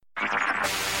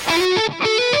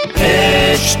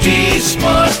HD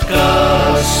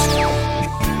Smartcast.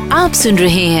 आप सुन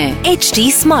रहे हैं HD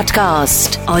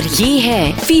Smartcast और ये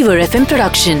है fever FM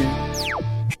production.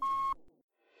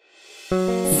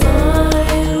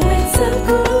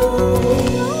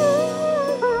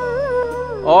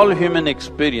 All human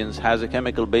experience has a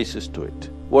chemical basis to it.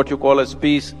 What you call as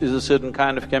peace is a certain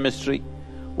kind of chemistry.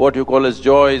 What you call as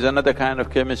joy is another kind of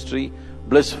chemistry.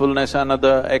 Blissfulness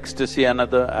another, ecstasy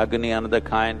another, agony another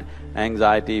kind,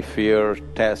 anxiety, fear,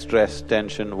 stress,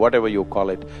 tension, whatever you call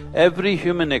it. Every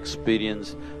human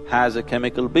experience has a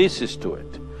chemical basis to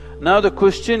it. Now the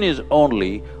question is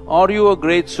only, are you a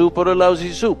great soup or a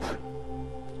lousy soup?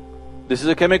 This is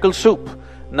a chemical soup.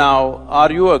 Now,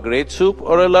 are you a great soup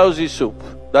or a lousy soup?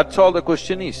 That's all the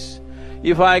question is.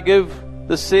 If I give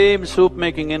the same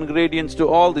soup-making ingredients to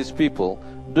all these people,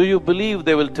 do you believe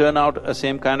they will turn out a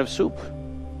same kind of soup?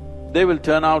 They will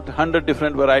turn out 100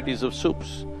 different varieties of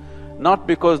soups. Not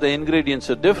because the ingredients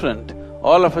are different,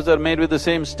 all of us are made with the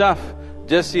same stuff.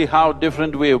 Just see how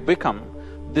different we have become.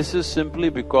 This is simply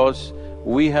because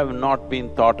we have not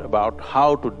been taught about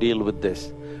how to deal with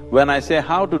this. When I say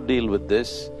how to deal with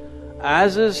this,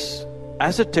 as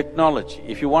a technology,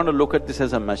 if you want to look at this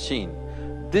as a machine,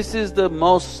 this is the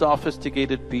most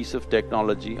sophisticated piece of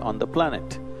technology on the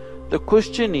planet. The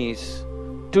question is,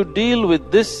 to deal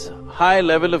with this high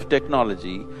level of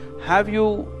technology, have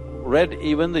you read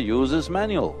even the user's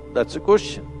manual? That's the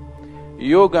question.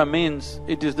 Yoga means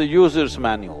it is the user's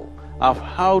manual of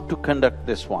how to conduct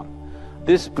this one.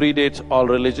 This predates all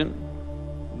religion.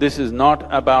 This is not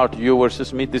about you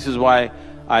versus me. This is why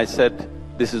I said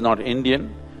this is not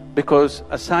Indian, because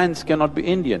a science cannot be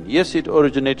Indian. Yes, it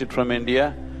originated from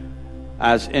India.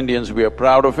 As Indians, we are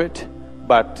proud of it,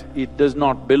 but it does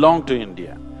not belong to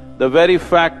India. The very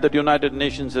fact that United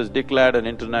Nations has declared an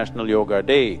International Yoga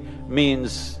Day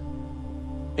means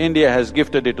India has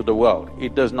gifted it to the world.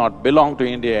 It does not belong to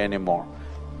India anymore.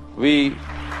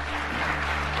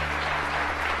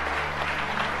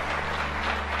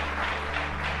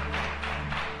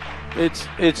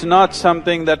 It's not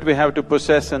something that we have to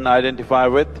possess and identify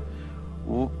with.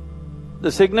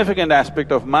 The significant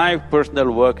aspect of my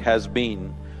personal work has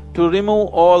been to remove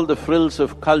all the frills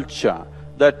of culture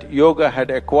that yoga had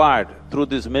acquired through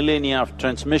this millennia of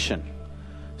transmission.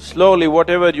 Slowly,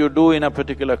 whatever you do in a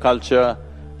particular culture,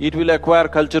 it will acquire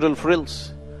cultural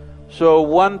frills. So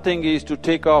one thing is to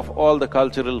take off all the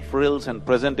cultural frills and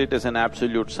present it as an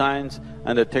absolute science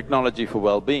and a technology for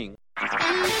well-being.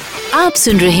 आप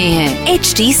सुन रहे हैं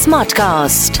HD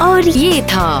Smartcast और ये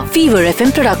था fever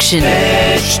FM production.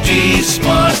 HD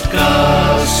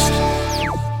Smartcast.